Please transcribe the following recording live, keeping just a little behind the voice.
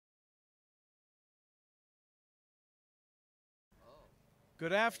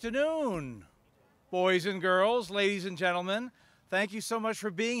Good afternoon, boys and girls, ladies and gentlemen. Thank you so much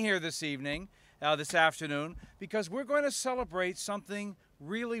for being here this evening, this afternoon, because we're going to celebrate something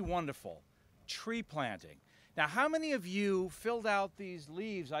really wonderful, tree planting. Now, how many of you filled out these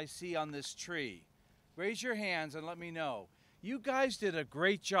leaves I see on this tree? Raise your hands and let me know. You guys did a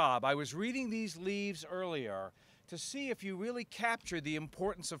great job. I was reading these leaves earlier to see if you really captured the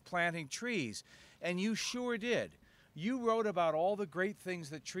importance of planting trees, and you sure did. You wrote about all the great things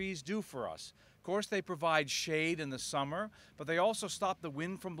that trees do for us. Of course, they provide shade in the summer, but they also stop the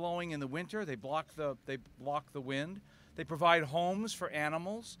wind from blowing in the winter. They block the wind. They provide homes for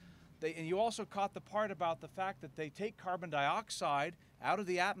animals. And you also caught the part about the fact that they take carbon dioxide out of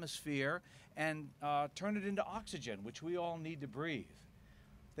the atmosphere and turn it into oxygen, which we all need to breathe.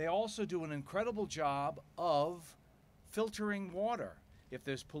 They also do an incredible job of filtering water. If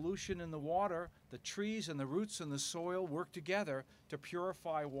there's pollution in the water, the trees and the roots in the soil work together to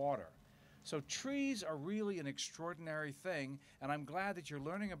purify water. So trees are really an extraordinary thing, and I'm glad that you're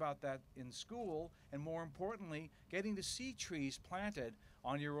learning about that in school, and more importantly, getting to see trees planted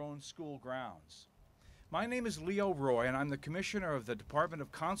on your own school grounds. My name is Leo Roy, and I'm the Commissioner of the Department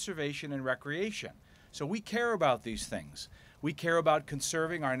of Conservation and Recreation. So we care about these things. We care about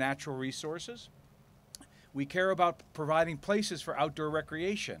conserving our natural resources. We care about providing places for outdoor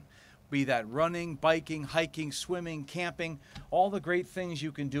recreation, be that running, biking, hiking, swimming, camping, all the great things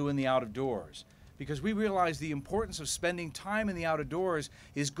you can do in the outdoors. Because we realize the importance of spending time in the outdoors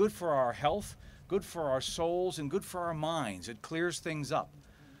is good for our health, good for our souls, and good for our minds. It clears things up.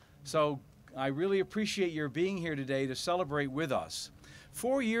 So I really appreciate your being here today to celebrate with us.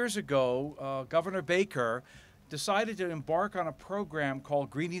 4 years ago, Governor Baker decided to embark on a program called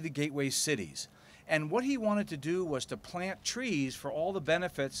Greening the Gateway Cities. And what he wanted to do was to plant trees for all the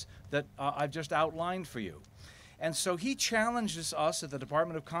benefits that I've just outlined for you. And so he challenges us at the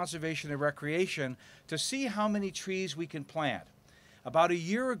Department of Conservation and Recreation to see how many trees we can plant. About a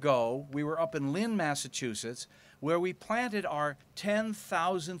year ago, we were up in Lynn, Massachusetts, where we planted our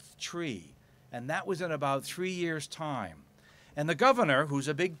 10,000th tree. And that was in about 3 years' time. And the governor, who's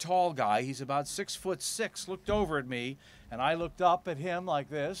a big, tall guy, he's about 6'6", looked over at me, and I looked up at him like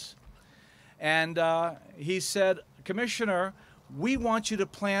this. And he said, Commissioner, we want you to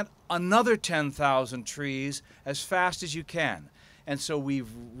plant another 10,000 trees as fast as you can. And so we've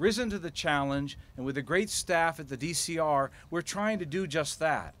risen to the challenge, and with a great staff at the DCR, we're trying to do just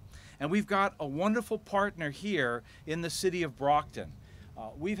that. And we've got a wonderful partner here in the city of Brockton.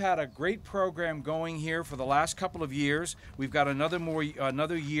 We've had a great program going here for the last couple of years. We've got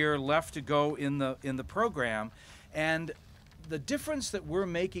another year left to go in the program. And the difference that we're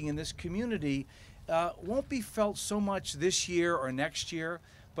making in this community won't be felt so much this year or next year,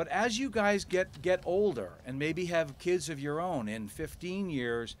 but as you guys get older and maybe have kids of your own in 15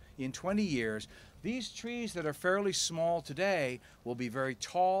 years, in 20 years, these trees that are fairly small today will be very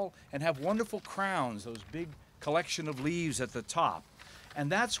tall and have wonderful crowns, those big collection of leaves at the top. And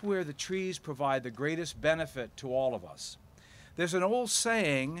that's where the trees provide the greatest benefit to all of us. There's an old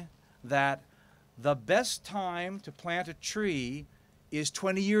saying that the best time to plant a tree is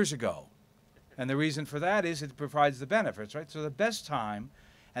 20 years ago. And the reason for that is it provides the benefits, right? So the best time,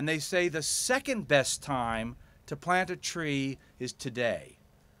 and they say the second best time to plant a tree is today.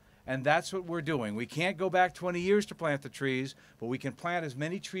 And that's what we're doing. We can't go back 20 years to plant the trees, but we can plant as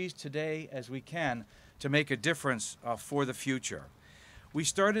many trees today as we can to make a difference for the future. We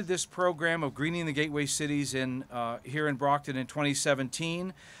started this program of Greening the Gateway Cities here in Brockton in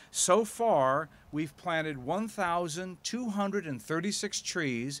 2017. So far, we've planted 1,236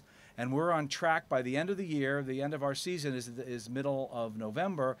 trees, and we're on track by the end of the year. The end of our season is middle of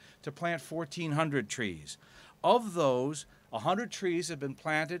November, to plant 1,400 trees. Of those, 100 trees have been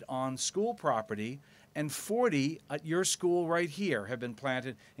planted on school property, and 40 at your school right here have been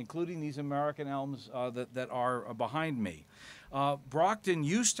planted, including these American elms that are behind me. Brockton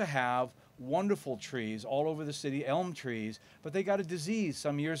used to have wonderful trees all over the city, elm trees, but they got a disease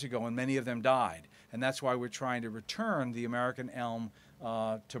some years ago and many of them died. And that's why we're trying to return the American elm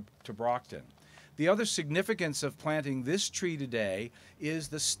to Brockton. The other significance of planting this tree today is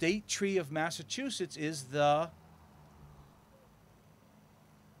the state tree of Massachusetts is the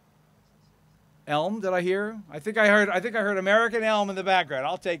elm. Did I hear? I think I heard American elm in the background.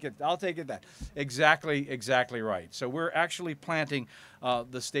 I'll take it that. Exactly right. So we're actually planting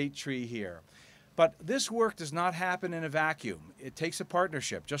the state tree here. But this work does not happen in a vacuum. It takes a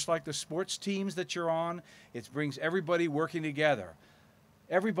partnership. Just like the sports teams that you're on, it brings everybody working together.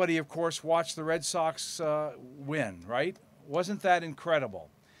 Everybody, of course, watched the Red Sox win, right? Wasn't that incredible?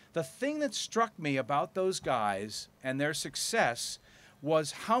 The thing that struck me about those guys and their success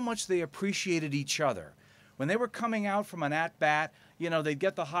was how much they appreciated each other. When they were coming out from an at-bat, you know, they'd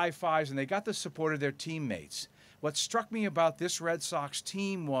get the high fives and they got the support of their teammates. What struck me about this Red Sox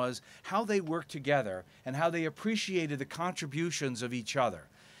team was how they worked together and how they appreciated the contributions of each other.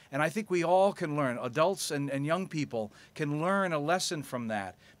 And I think we all can learn, adults and young people can learn a lesson from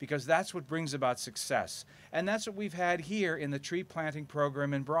that, because that's what brings about success. And that's what we've had here in the tree planting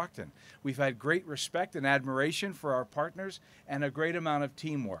program in Brockton. We've had great respect and admiration for our partners and a great amount of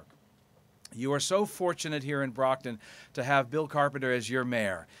teamwork. You are so fortunate here in Brockton to have Bill Carpenter as your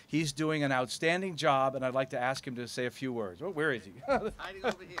mayor. He's doing an outstanding job, and I'd like to ask him to say a few words. Oh, where is he? Hiding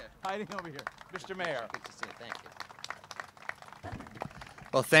over here. Hiding over here. Mr. Mayor. Good to see you. Thank you.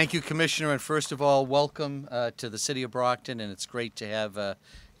 Well, thank you, Commissioner, and first of all, welcome to the City of Brockton, and it's great to have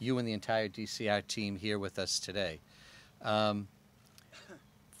you and the entire DCR team here with us today.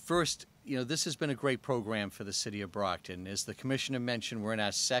 First, you know, this has been a great program for the City of Brockton. As the Commissioner mentioned, we're in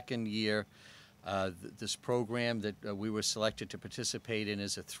our second year. This program that we were selected to participate in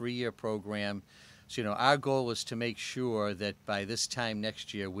is a 3-year program. So, you know, our goal is to make sure that by this time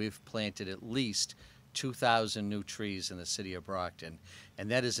next year, we've planted at least 2,000 new trees in the City of Brockton. And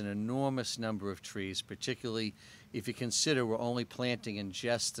that is an enormous number of trees, particularly if you consider we're only planting in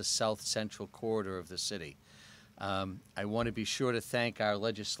just the south central corridor of the city. I want to be sure to thank our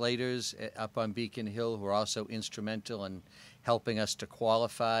legislators up on Beacon Hill who are also instrumental in helping us to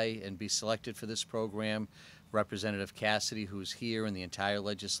qualify and be selected for this program. Representative Cassidy, who's here, and the entire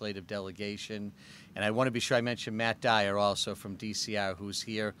legislative delegation. And I want to be sure I mention Matt Dyer also from DCR, who's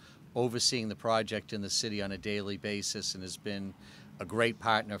here overseeing the project in the city on a daily basis and has been a great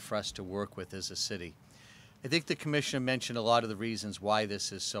partner for us to work with as a city. I think the Commissioner mentioned a lot of the reasons why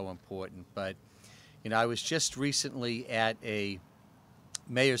this is so important, but you know, I was just recently at a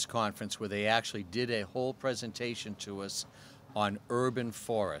mayor's conference where they actually did a whole presentation to us on urban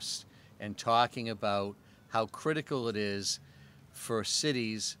forests and talking about how critical it is for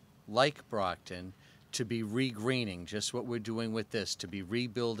cities like Brockton to be regreening, just what we're doing with this, to be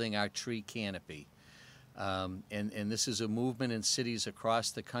rebuilding our tree canopy. And this is a movement in cities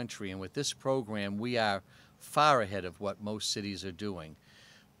across the country, and with this program we are far ahead of what most cities are doing.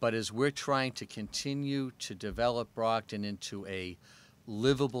 But as we're trying to continue to develop Brockton into a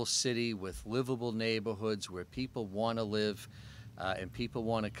livable city with livable neighborhoods where people want to live and people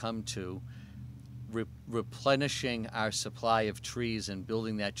want to come to, replenishing our supply of trees and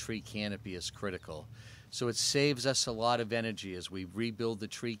building that tree canopy is critical. So it saves us a lot of energy as we rebuild the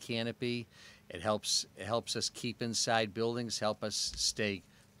tree canopy. It helps us keep inside buildings, help us stay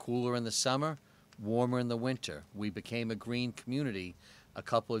cooler in the summer, warmer in the winter. We became a green community a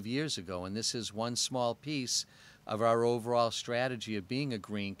couple of years ago, and this is one small piece of our overall strategy of being a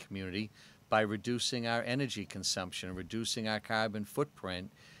green community by reducing our energy consumption, reducing our carbon footprint,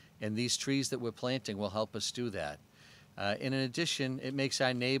 and these trees that we're planting will help us do that. And in addition, it makes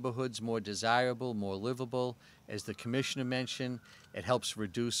our neighborhoods more desirable, more livable. As the Commissioner mentioned, it helps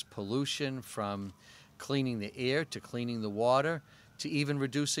reduce pollution from cleaning the air to cleaning the water to even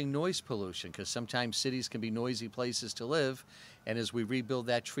reducing noise pollution, because sometimes cities can be noisy places to live, and as we rebuild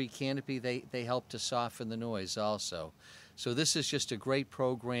that tree canopy, they help to soften the noise also. So this is just a great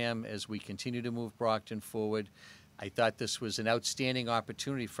program as we continue to move Brockton forward. I thought this was an outstanding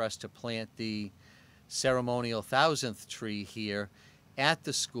opportunity for us to plant the ceremonial 1,000th tree here at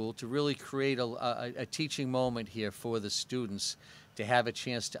the school to really create a teaching moment here for the students to have a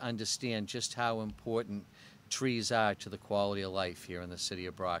chance to understand just how important trees are to the quality of life here in the City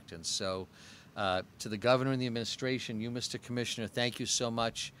of Brockton. So to the Governor and the administration, you, Mr. Commissioner, thank you so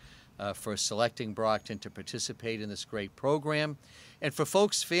much for selecting Brockton to participate in this great program. And for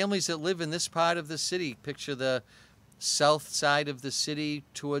folks, families that live in this part of the city, picture the south side of the city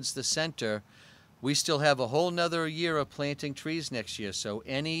towards the center, we still have a whole nother year of planting trees next year. So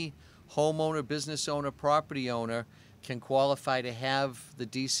any homeowner, business owner, property owner can qualify to have the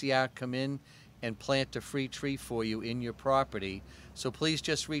DCR come in and plant a free tree for you in your property. So please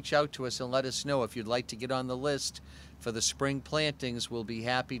just reach out to us and let us know if you'd like to get on the list for the spring plantings. We'll be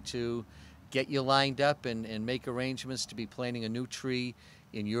happy to get you lined up and make arrangements to be planting a new tree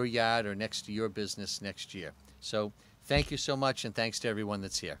in your yard or next to your business next year. So thank you so much, and thanks to everyone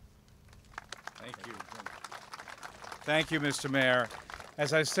that's here. Thank you. Thank you, Mr. Mayor.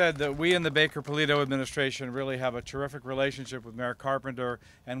 As I said, that we in the Baker-Polito administration really have a terrific relationship with Mayor Carpenter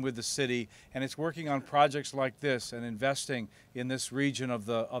and with the city, and it's working on projects like this and investing in this region of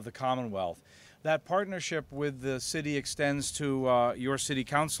the Commonwealth. That partnership with the city extends to your city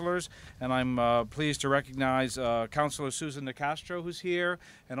councilors, and I'm pleased to recognize Councilor Susan DeCastro, who's here,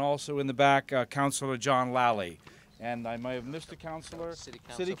 and also in the back, Councilor John Lally. And I might have missed a councilor. City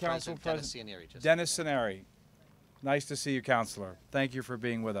Council President Dennis Cianeri. Dennis Cianeri. Nice to see you, Councilor. Thank you for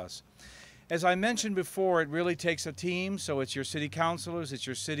being with us. As I mentioned before, it really takes a team, so it's your city councilors, it's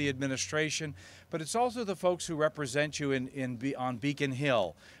your city administration, but it's also the folks who represent you on Beacon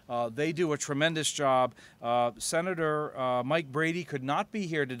Hill. They do a tremendous job. Senator Mike Brady could not be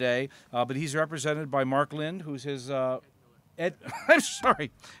here today, but he's represented by Mark Lind, who's his Ed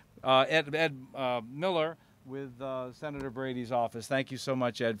Miller with Senator Brady's office. Thank you so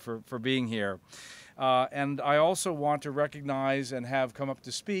much, Ed, for being here. And I also want to recognize and have come up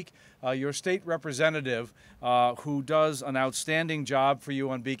to speak your state representative who does an outstanding job for you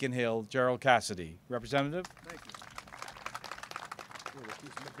on Beacon Hill, Gerald Cassidy. Representative? Thank you.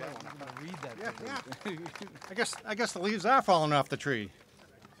 Yeah. I guess the leaves are falling off the tree.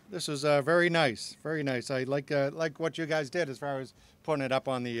 This is very nice, very nice. I like what you guys did as far as putting it up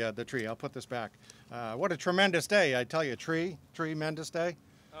on the tree. I'll put this back. What a tremendous day! I tell you, tremendous day.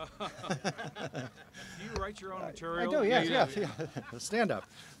 Do you write your own material? I do, yes. Stand up.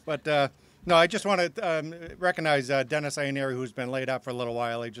 But no, I just want to recognize Dennis Cianeri, who's been laid out for a little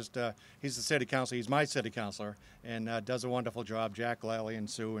while. He's the city councilor. He's my city councilor and does a wonderful job. Jack Lally and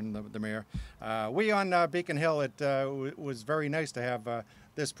Sue and the mayor. We on Beacon Hill, it was very nice to have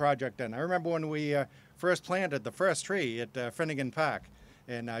this project done. I remember when we first planted the first tree at Finnegan Park,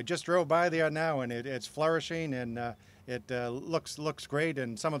 and I just drove by there now, and it's flourishing and it looks great,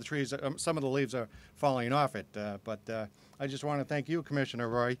 and some of the trees, some of the leaves are falling off it. But I just want to thank you, Commissioner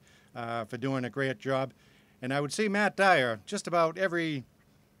Roy, for doing a great job. And I would see Matt Dyer just about every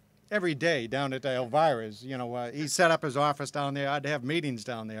day down at Elvira's. You know, he set up his office down there. I'd have meetings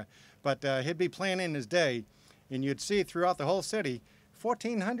down there, but he'd be planning his day, and you'd see throughout the whole city,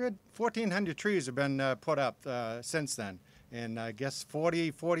 1,400 trees have been put up since then, and I guess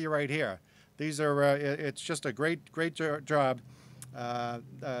 40 right here. These are, it's just a great job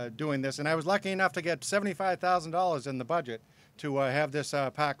doing this. And I was lucky enough to get $75,000 in the budget to have this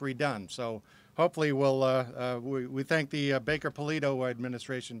park redone. So hopefully we thank the Baker Polito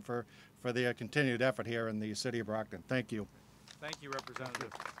administration for their continued effort here in the city of Brockton. Thank you. Thank you,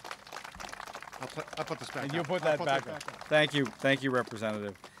 Representative. I'll put this back. And you'll put that back up. Thank you,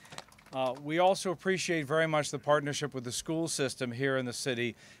 Representative. We also appreciate very much the partnership with the school system here in the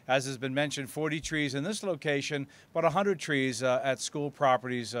city. As has been mentioned, 40 trees in this location, but 100 trees at school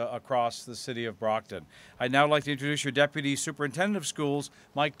properties across the city of Brockton. I'd now like to introduce your Deputy Superintendent of Schools,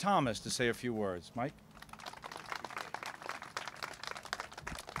 Mike Thomas, to say a few words. Mike?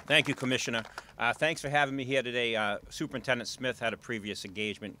 Thank you, Commissioner. Thanks for having me here today. Superintendent Smith had a previous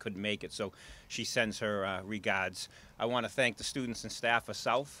engagement, couldn't make it, so she sends her regards. I want to thank the students and staff of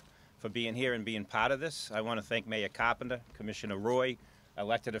South for being here and being part of this. I want to thank Mayor Carpenter, Commissioner Roy,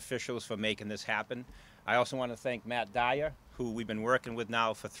 elected officials for making this happen. I also want to thank Matt Dyer, who we've been working with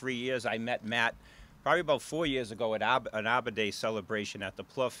now for 3 years. I met Matt probably about 4 years ago at an Arbor Day celebration at the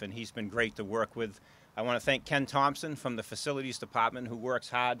Plouffe, and he's been great to work with. I want to thank Ken Thompson from the Facilities Department, who works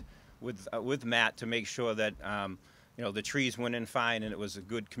hard with Matt to make sure that you know, the trees went in fine and it was a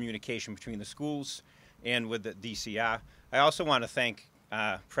good communication between the schools and with the DCR. I also want to thank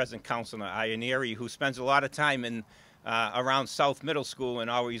President Councilor Cianeri, who spends a lot of time in around South Middle School and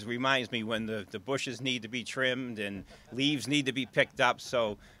always reminds me when the bushes need to be trimmed and leaves need to be picked up,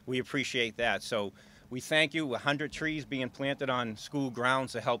 so we appreciate that. So we thank you. 100 trees being planted on school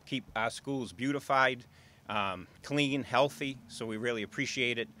grounds to help keep our schools beautified, clean, healthy, so we really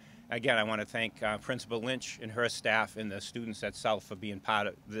appreciate it. Again, I want to thank Principal Lynch and her staff and the students at South for being part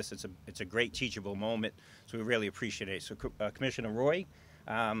of this. It's a great teachable moment, so we really appreciate it. So Commissioner Roy,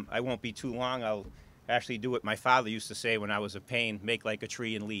 I won't be too long. I'll actually do what my father used to say when I was a pain, make like a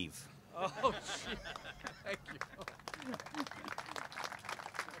tree and leave. Oh, gee. Thank you.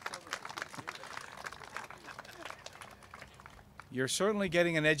 You're certainly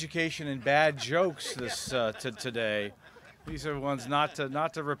getting an education in bad jokes this today. These are ones not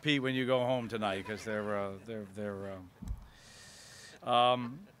to repeat when you go home tonight, because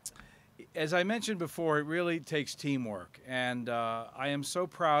as I mentioned before, it really takes teamwork, and I am so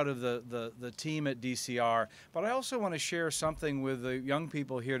proud of the team at DCR. But I also want to share something with the young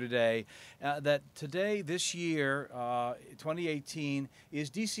people here today, that today, this year, 2018, is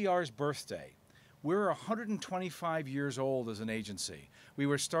DCR's birthday. We're 125 years old as an agency. We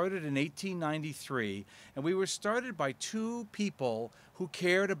were started in 1893, and we were started by two people who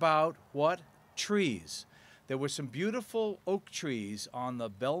cared about what? Trees. There were some beautiful oak trees on the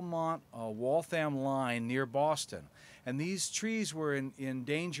Belmont-Waltham line near Boston, and these trees were in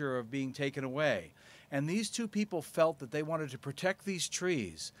danger of being taken away. And these two people felt that they wanted to protect these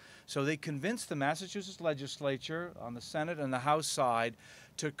trees. So they convinced the Massachusetts legislature on the Senate and the House side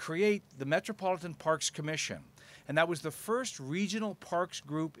to create the Metropolitan Parks Commission. And that was the first regional parks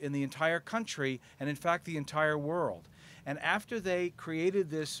group in the entire country, and in fact the entire world. And after they created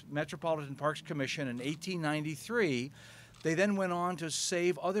this Metropolitan Parks Commission in 1893, they then went on to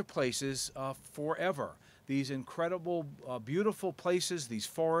save other places forever. These incredible, beautiful places, these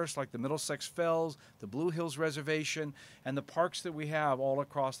forests like the Middlesex Fells, the Blue Hills Reservation, and the parks that we have all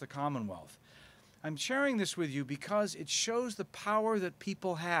across the Commonwealth. I'm sharing this with you because it shows the power that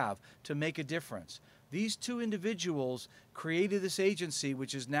people have to make a difference. These two individuals created this agency,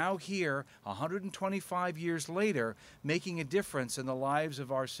 which is now here 125 years later, making a difference in the lives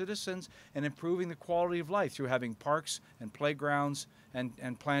of our citizens and improving the quality of life through having parks and playgrounds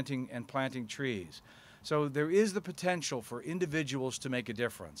and planting trees. So there is the potential for individuals to make a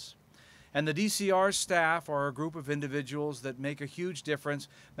difference. And the DCR staff are a group of individuals that make a huge difference.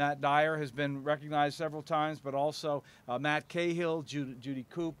 Matt Dyer has been recognized several times, but also Matt Cahill, Julie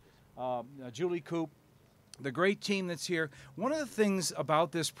Coop, the great team that's here. One of the things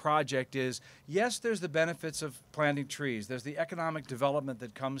about this project is, yes, there's the benefits of planting trees. There's the economic development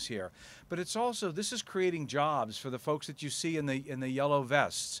that comes here. But it's also, this is creating jobs for the folks that you see in the yellow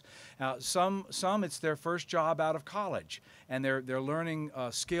vests. Some it's their first job out of college, and they're learning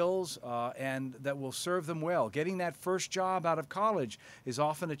skills and that will serve them well. Getting that first job out of college is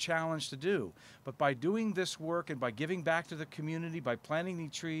often a challenge to do. But by doing this work and by giving back to the community, by planting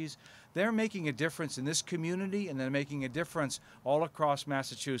these trees, they're making a difference in this community, and they're making a difference all across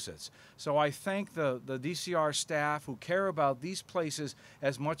Massachusetts. So I thank the DCR staff who care about these places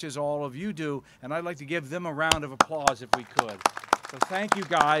as much as all of you do, and I'd like to give them a round of applause if we could. So thank you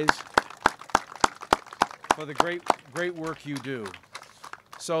guys for the great work you do.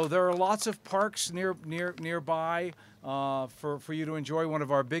 So there are lots of parks nearby for you to enjoy. One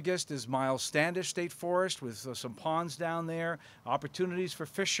of our biggest is Miles Standish State Forest with some ponds down there, opportunities for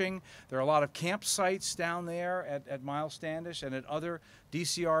fishing. There are a lot of campsites down there at Miles Standish and at other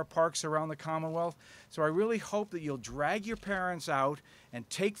DCR parks around the Commonwealth. So I really hope that you'll drag your parents out and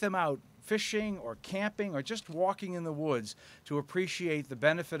take them out fishing or camping or just walking in the woods to appreciate the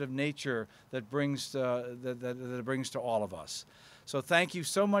benefit of nature that brings that it brings to all of us. So thank you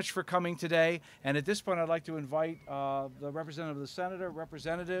so much for coming today. And at this point, I'd like to invite the representative of the senator,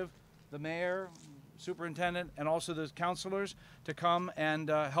 representative, the mayor, superintendent, and also the councilors to come and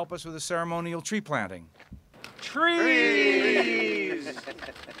help us with the ceremonial tree planting. Trees!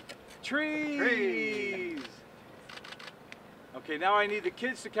 Trees! Trees! Okay, now I need the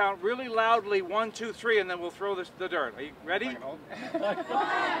kids to count really loudly, 1, 2, 3, and then we'll throw the dirt. Are you ready? 1, 2, 3!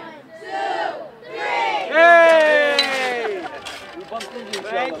 Hey!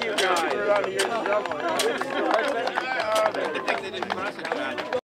 Thank you guys.